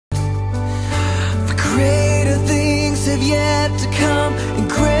have yet to come, and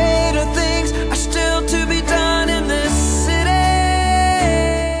greater things are still to be done in this city.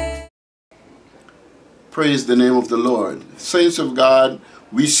 Praise the name of the Lord. Saints of God,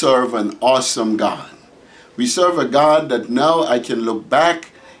 we serve an awesome God. We serve a God that now I can look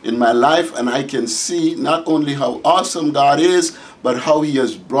back in my life and I can see not only how awesome God is, but how he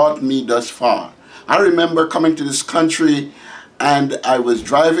has brought me thus far. I remember coming to this country and I was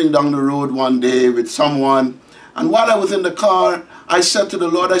driving down the road one day with someone, and while I was in the car, I said to the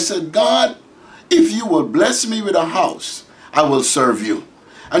Lord, I said, God, if you will bless me with a house, I will serve you.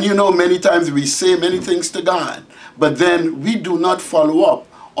 And you know, many times we say many things to God, but then we do not follow up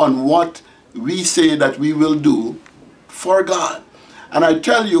on what we say that we will do for God. And I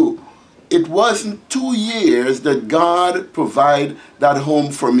tell you, it wasn't 2 years that God provided that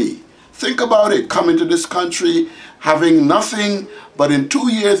home for me. Think about it, coming to this country, having nothing, but in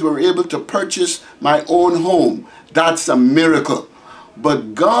 2 years we were able to purchase my own home. That's a miracle.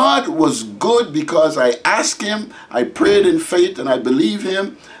 But God was good because I asked him, I prayed in faith, and I believe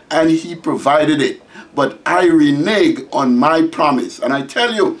him, and he provided it. But I reneged on my promise. And I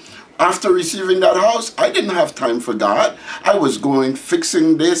tell you, after receiving that house, I didn't have time for God. I was going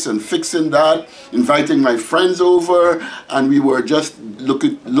fixing this and fixing that, inviting my friends over, and we were just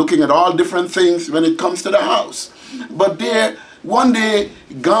looking at all different things when it comes to the house. But there, one day,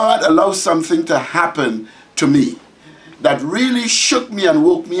 God allowed something to happen to me that really shook me and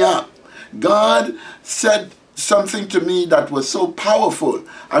woke me up. God said something to me that was so powerful.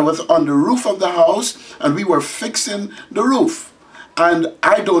 I was on the roof of the house and we were fixing the roof. And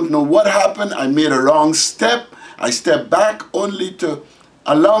I don't know what happened. I made a wrong step. I stepped back only to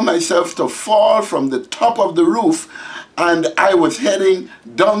allow myself to fall from the top of the roof. And I was heading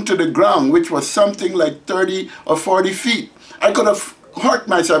down to the ground, which was something like 30 or 40 feet. I could have hurt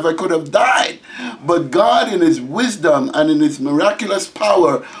myself. I could have died. But God, in his wisdom and in his miraculous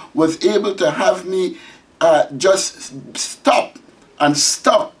power, was able to have me just stop and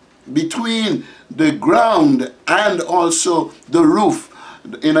stop between the ground and also the roof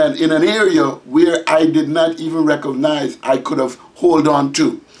in an area where I did not even recognize I could have hold on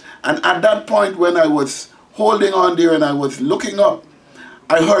to. And at that point, when I was holding on there and I was looking up,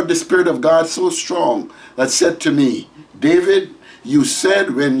 I heard the Spirit of God so strong that said to me, David, you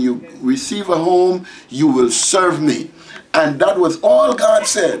said when you receive a home, you will serve me. And that was all God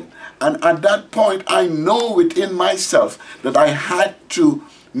said. And at that point, I know within myself that I had to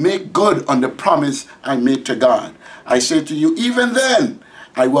make good on the promise I made to God. I say to you, even then,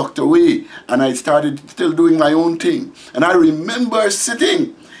 I walked away and I started still doing my own thing. And I remember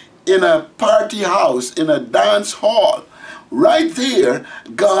sitting in a party house, in a dance hall. Right there,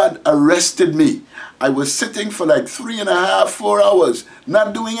 God arrested me. I was sitting for like 3.5, 4 hours,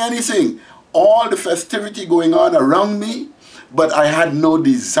 not doing anything. All the festivity going on around me, but I had no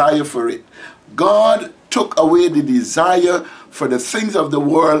desire for it. God took away the desire for the things of the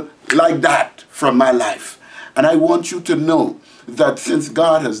world like that from my life. And I want you to know that since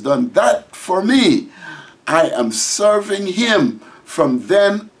God has done that for me, I am serving him from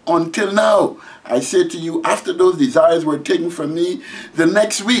then until now. I say to you, after those desires were taken from me, the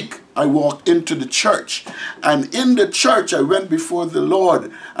next week I walked into the church. And in the church I went before the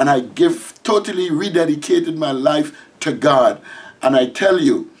Lord and I totally rededicated my life to God. And I tell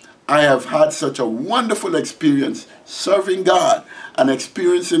you, I have had such a wonderful experience serving God and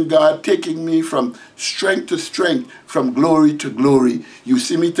experiencing God taking me from strength to strength, from glory to glory. You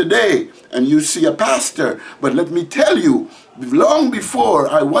see me today and you see a pastor, but let me tell you, long before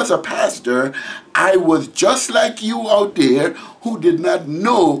I was a pastor, I was just like you out there who did not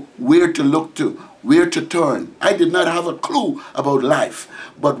know where to look to, where to turn. I did not have a clue about life.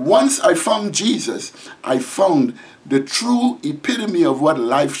 But once I found Jesus, I found the true epitome of what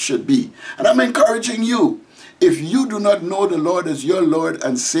life should be. And I'm encouraging you, if you do not know the Lord as your Lord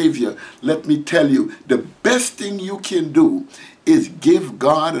and Savior, let me tell you, the best thing you can do is give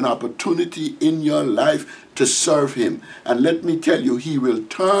God an opportunity in your life to serve him. And let me tell you, he will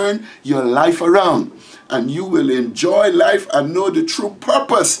turn your life around and you will enjoy life and know the true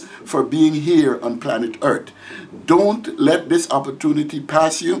purpose for being here on planet Earth. Don't let this opportunity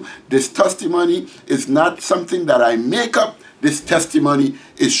pass you. This testimony is not something that I make up. This testimony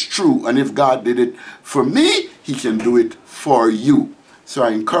is true. And if God did it for me, he can do it for you. So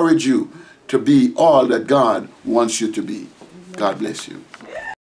I encourage you to be all that God wants you to be. God bless you.